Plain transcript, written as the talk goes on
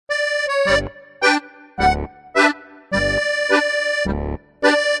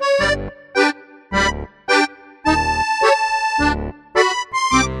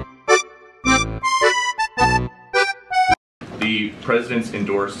president's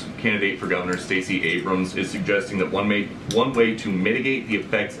endorsed candidate for governor, Stacey Abrams, is suggesting that one way to mitigate the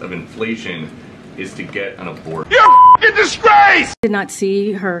effects of inflation is to get an abortion. You're a f***ing disgrace! I did not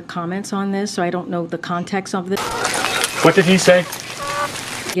see her comments on this, so I don't know the context of this. What did he say?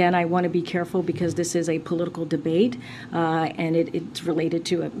 Again, I want to be careful because this is a political debate, and it's related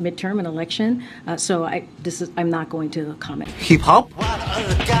to a midterm, an election. So I'm not going to comment. Hip hop?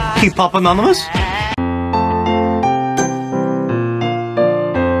 Hip hop anonymous?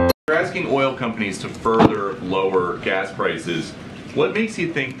 They're asking oil companies to further lower gas prices. What makes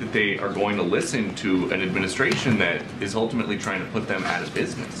you think that they are going to listen to an administration that is ultimately trying to put them out of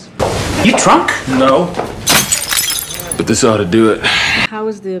business? You drunk? No. But this ought to do it. How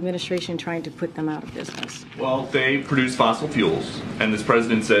is the administration trying to put them out of business? Well, they produce fossil fuels, and this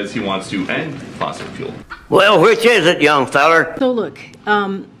president says he wants to end fossil fuel. Well, which is it, young feller? So look,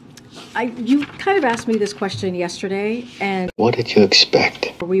 you kind of asked me this question yesterday, and what did you expect?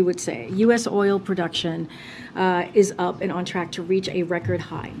 We would say U.S. oil production is up and on track to reach a record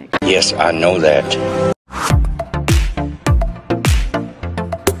high. Yes, I know that.